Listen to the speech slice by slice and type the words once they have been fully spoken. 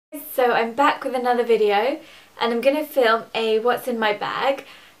So I'm back with another video and I'm going to film a what's in my bag.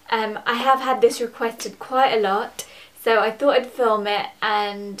 I have had this requested quite a lot, so I thought I'd film it.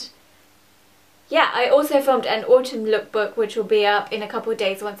 And yeah, I also filmed an autumn lookbook which will be up in a couple of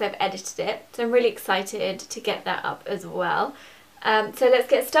days once I've edited it, so I'm really excited to get that up as well. So let's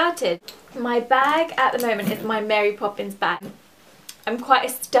get started. My bag at the moment is my Mary Poppins bag. I'm quite a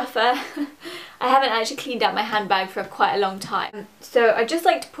stuffer. I haven't actually cleaned out my handbag for quite a long time. So I'd just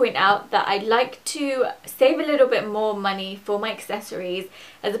like to point out that I'd like to save a little bit more money for my accessories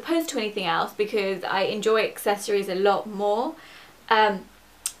as opposed to anything else, because I enjoy accessories a lot more.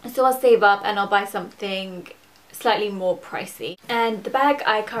 So I'll save up and I'll buy something slightly more pricey. And the bag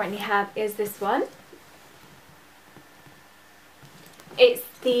I currently have is this one. It's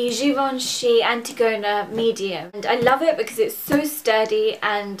the Givenchy Antigona Medium, and I love it because it's so sturdy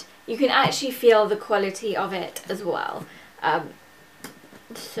and you can actually feel the quality of it as well.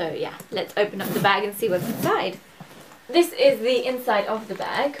 So yeah, let's open up the bag and see what's inside. This is the inside of the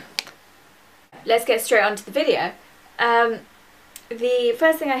bag. Let's get straight onto the video. The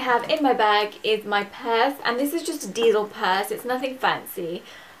first thing I have in my bag is my purse, and this is just a diesel purse. It's nothing fancy.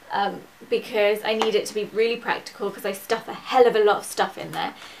 Because I need it to be really practical, because I stuff a hell of a lot of stuff in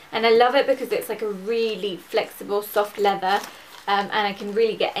there, and I love it because it's like a really flexible soft leather, and I can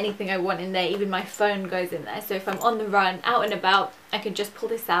really get anything I want in there. Even my phone goes in there, so if I'm on the run, out and about, I can just pull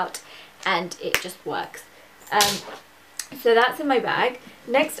this out and it just works. So that's in my bag.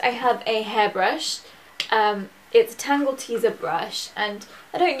 Next I have a hairbrush. It's a Tangle Teezer brush, and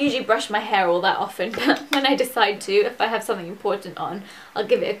I don't usually brush my hair all that often, but when I decide to, if I have something important on, I'll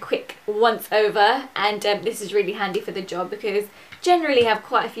give it a quick once over, and this is really handy for the job because generally I have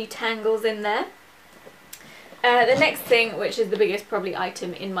quite a few tangles in there. The next thing, which is the biggest probably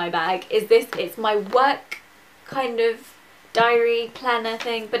item in my bag, is this. It's my work kind of diary planner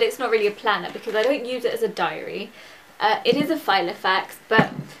thing, but it's not really a planner because I don't use it as a diary. It is a Filofax,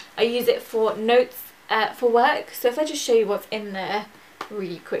 but I use it for notes for work. So if I just show you what's in there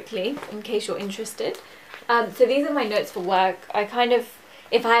really quickly in case you're interested. So these are my notes for work. I kind of,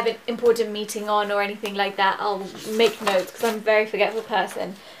 if I have an important meeting on or anything like that, I'll make notes because I'm a very forgetful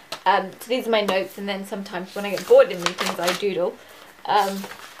person. So these are my notes, and then sometimes when I get bored in meetings I doodle.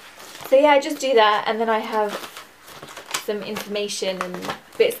 So yeah, I just do that, and then I have some information and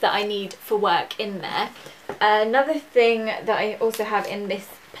bits that I need for work in there. Another thing that I also have in this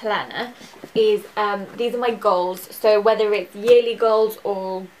planner is these are my goals. So whether it's yearly goals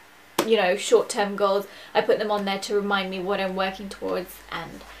or, you know, short-term goals, I put them on there to remind me what I'm working towards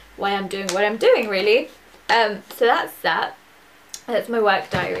and why I'm doing what I'm doing, really. So that's that. That's my work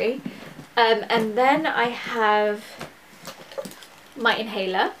diary. And then I have my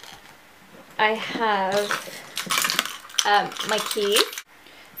inhaler. I have my keys.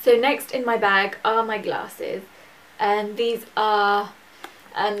 So next in my bag are my glasses, and these are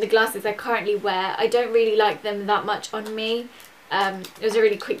the glasses I currently wear. I don't really like them that much on me. It was a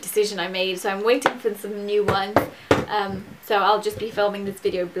really quick decision I made, so I'm waiting for some new ones. So I'll just be filming this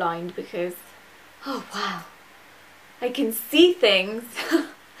video blind because, oh wow, I can see things.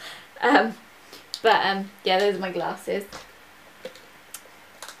 Yeah, those are my glasses.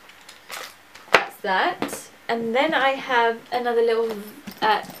 That's that. And then I have another little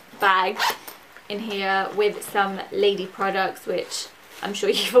bag in here with some lady products, which I'm sure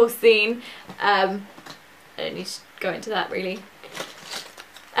you've all seen. I don't need to go into that really.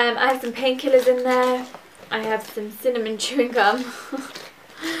 I have some painkillers in there. I have some cinnamon chewing gum.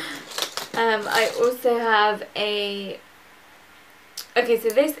 I also have a... Okay, so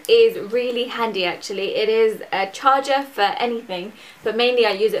this is really handy actually. It is a charger for anything, but mainly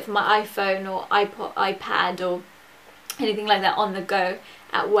I use it for my iPhone or iPad or anything like that on the go.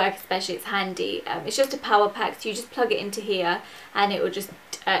 At work especially, it's handy. It's just a power pack, so you just plug it into here and it will just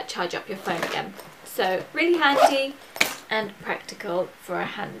charge up your phone again. So really handy and practical for a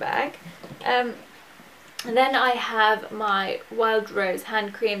handbag. And then I have my Wild Rose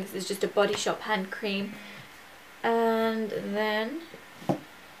hand cream. This is just a Body Shop hand cream. And then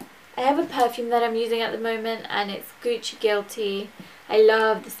I have a perfume that I'm using at the moment, and it's Gucci Guilty. I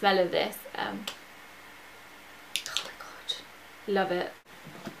love the smell of this. Oh my god, love it.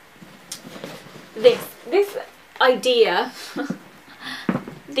 This idea,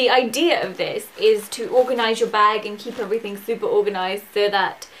 the idea of this is to organise your bag and keep everything super organised, so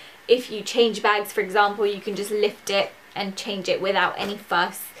that if you change bags, for example, you can just lift it and change it without any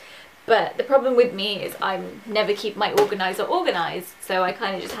fuss. But the problem with me is I never keep my organiser organised, so I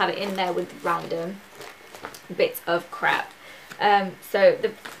kind of just have it in there with random bits of crap. So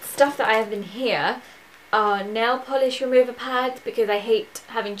the stuff that I have in here are nail polish remover pads because I hate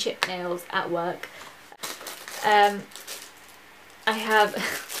having chipped nails at work. I have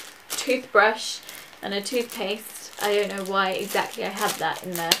a toothbrush and a toothpaste. I don't know why exactly I have that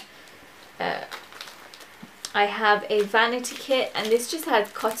in there. I have a vanity kit, and this just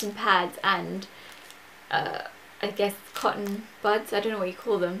has cotton pads and I guess cotton buds, I don't know what you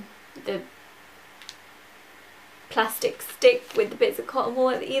call them, the plastic stick with the bits of cotton wool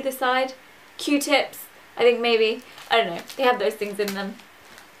at either side, Q-tips, I think maybe, I don't know, they have those things in them.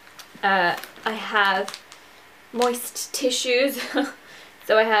 I have moist tissues,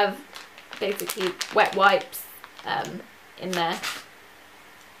 so I have basically wet wipes in there.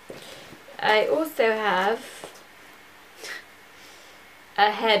 I also have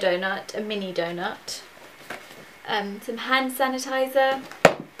a hair donut, a mini donut, some hand sanitizer.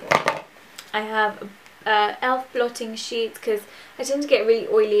 I have e.l.f. blotting sheets because I tend to get really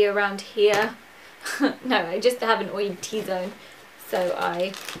oily around here. No, I just have an oily T-zone, so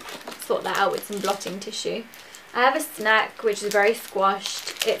I sort that out with some blotting tissue. I have a snack which is very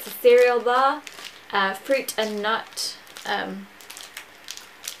squashed. It's a cereal bar, fruit and nut.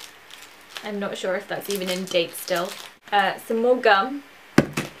 I'm not sure if that's even in date still. Some more gum.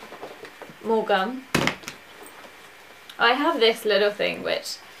 More gum. I have this little thing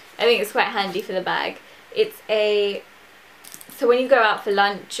which I think is quite handy for the bag. It's so when you go out for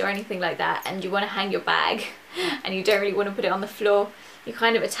lunch or anything like that and you want to hang your bag and you don't really want to put it on the floor, you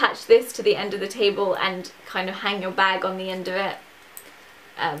kind of attach this to the end of the table and kind of hang your bag on the end of it.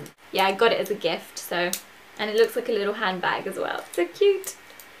 Yeah, I got it as a gift, so, and it looks like a little handbag as well. So cute.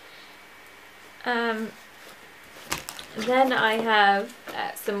 Then I have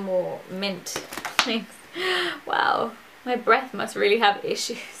some more mint things. Wow, my breath must really have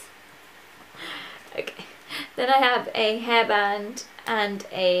issues. Okay, then I have a hairband and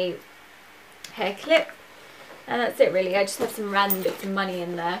a hair clip, and that's it really. I just have some random bits of money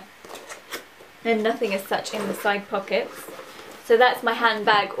in there and nothing as such in the side pockets. So that's my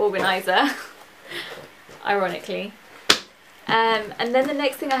handbag organizer, ironically. And then the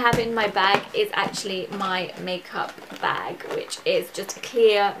next thing I have in my bag is actually my makeup bag, which is just a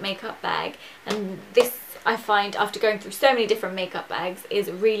clear makeup bag. And this, I find, after going through so many different makeup bags, is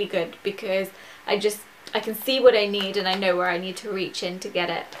really good because I can see what I need and I know where I need to reach in to get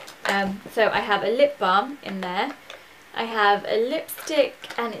it. So I have a lip balm in there. I have a lipstick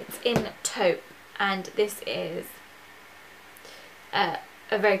and it's in taupe, and this is a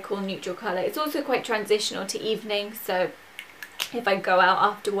very cool neutral colour. It's also quite transitional to evening, so if I go out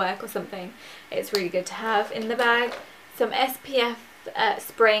after work or something, it's really good to have in the bag. Some SPF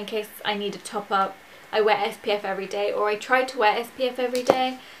spray in case I need a top up. I wear SPF every day, or I try to wear SPF every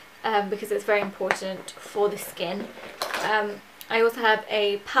day because it's very important for the skin. I also have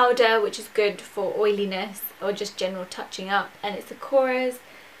a powder which is good for oiliness or just general touching up, and it's a Korres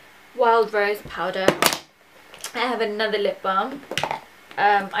Wild Rose powder. I have another lip balm.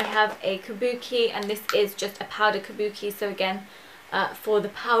 I have a kabuki, and this is just a powder kabuki, so again for the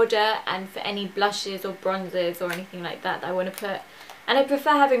powder and for any blushes or bronzers or anything like that I want to put. And I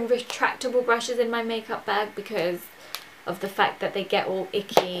prefer having retractable brushes in my makeup bag because of the fact that they get all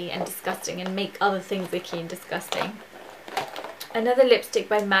icky and disgusting and make other things icky and disgusting. Another lipstick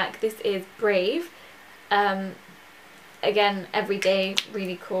by MAC, this is Brave. Again, everyday,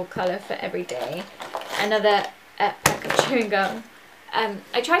 really cool colour for everyday. Another pack of chewing gum.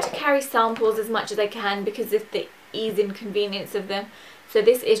 I try to carry samples as much as I can because of the ease and convenience of them. So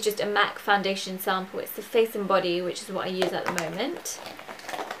this is just a MAC foundation sample. It's the Face and Body, which is what I use at the moment.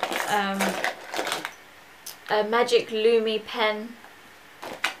 A Magic Lumi pen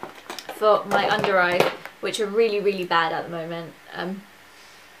for my under eyes, which are really, really bad at the moment.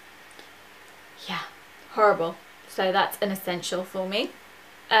 Yeah, horrible. So that's an essential for me.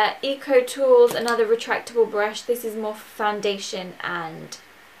 Eco Tools, another retractable brush. This is more for foundation and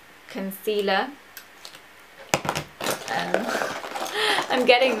concealer. I'm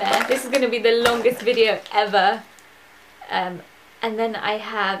getting there. This is going to be the longest video ever. And then I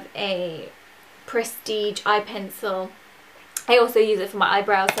have a Prestige eye pencil. I also use it for my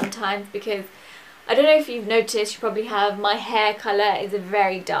eyebrows sometimes because I don't know if you've noticed, you probably have, my hair colour is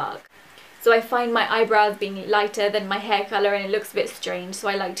very dark. So I find my eyebrows being lighter than my hair colour and it looks a bit strange, so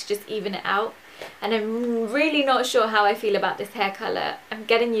I like to just even it out. And I'm really not sure how I feel about this hair colour. I'm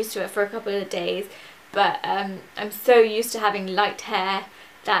getting used to it for a couple of days, but I'm so used to having light hair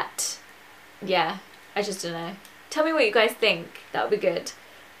that, yeah, I just don't know. Tell me what you guys think, that would be good.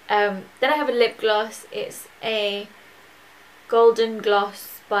 Then I have a lip gloss. It's a Golden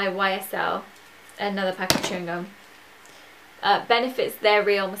Gloss by YSL, another pack of chewing gum. Benefit's They're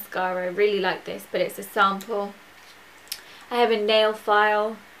Real mascara. I really like this, but it's a sample. I have a nail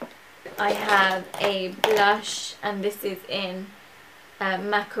file. I have a blush, and this is in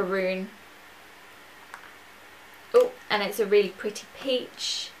Macaroon. Oh, and it's a really pretty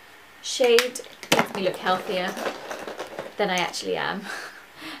peach shade. Makes me look healthier than I actually am.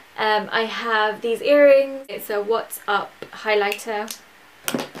 I have these earrings. It's a What's Up highlighter.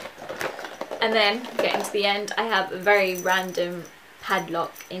 And then, getting to the end, I have a very random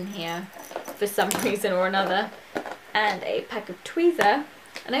padlock in here for some reason or another. And a pack of tweezer.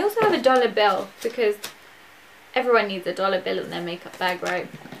 And I also have a dollar bill, because everyone needs a dollar bill in their makeup bag, right?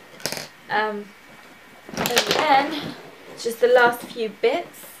 And then, just the last few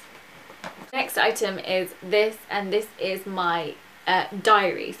bits. Next item is this, and this is my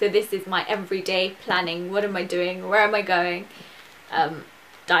diary. So this is my everyday planning. What am I doing? Where am I going?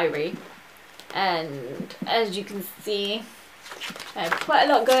 Diary. And as you can see, I have quite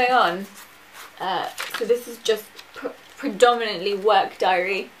a lot going on. So this is just predominantly work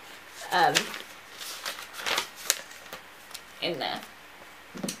diary in there.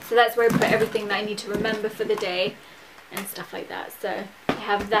 So that's where I put everything that I need to remember for the day and stuff like that. So I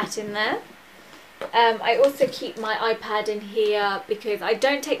have that in there. I also keep my iPad in here because I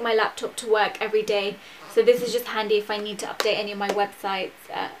don't take my laptop to work every day. So this is just handy if I need to update any of my websites,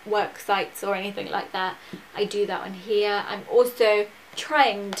 work sites or anything like that. I do that on here. I'm also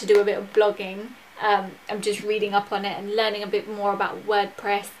trying to do a bit of blogging. I'm just reading up on it and learning a bit more about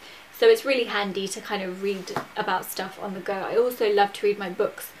WordPress. So it's really handy to kind of read about stuff on the go. I also love to read my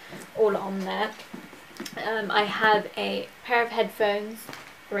books all on there. I have a pair of headphones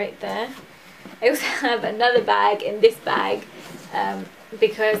right there. I also have another bag in this bag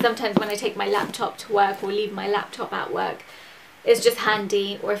because sometimes when I take my laptop to work or leave my laptop at work, it's just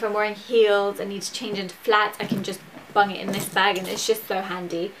handy. Or if I'm wearing heels and need to change into flats, I can just bung it in this bag, and it's just so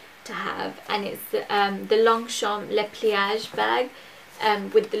handy to have. And it's the Longchamp Le Pliage bag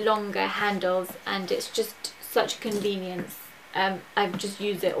with the longer handles, and it's just such a convenience. I just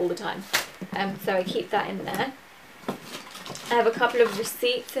use it all the time, so I keep that in there. I have a couple of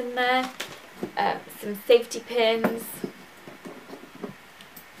receipts in there, some safety pins,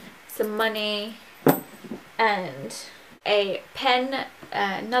 some money, and a pen,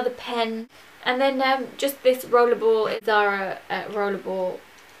 another pen, and then just this rollable Zara rollable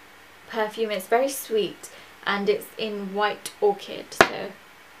perfume. It's very sweet and it's in White Orchid, so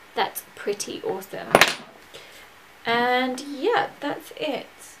that's pretty awesome. And yeah, that's it.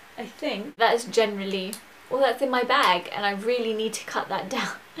 I think that's generally all that's in my bag, and I really need to cut that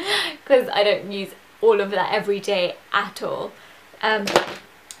down because I don't use all of that every day at all.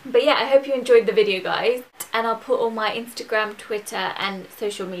 But yeah, I hope you enjoyed the video, guys, and I'll put all my Instagram, Twitter and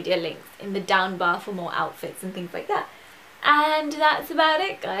social media links in the down bar for more outfits and things like that. And that's about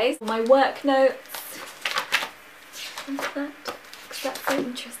it, guys. My work notes. What's that? Because that's so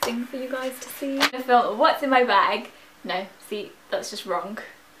interesting for you guys to see. I'm gonna film what's in my bag. No, see, that's just wrong.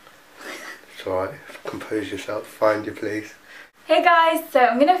 It's alright, compose yourself, find your place. Hey guys, so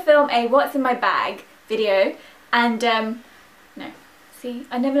I'm gonna film a what's in my bag video, and no, see,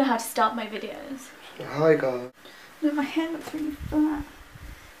 I never know how to start my videos. Hi guys. No, my hair looks really flat.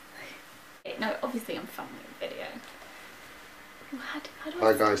 No, obviously I'm filming a video. How do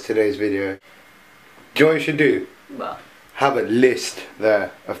Hi guys, today's video. Do you know what you should do? What? Have a list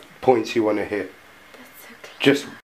there of points you want to hit. That's so clever. Just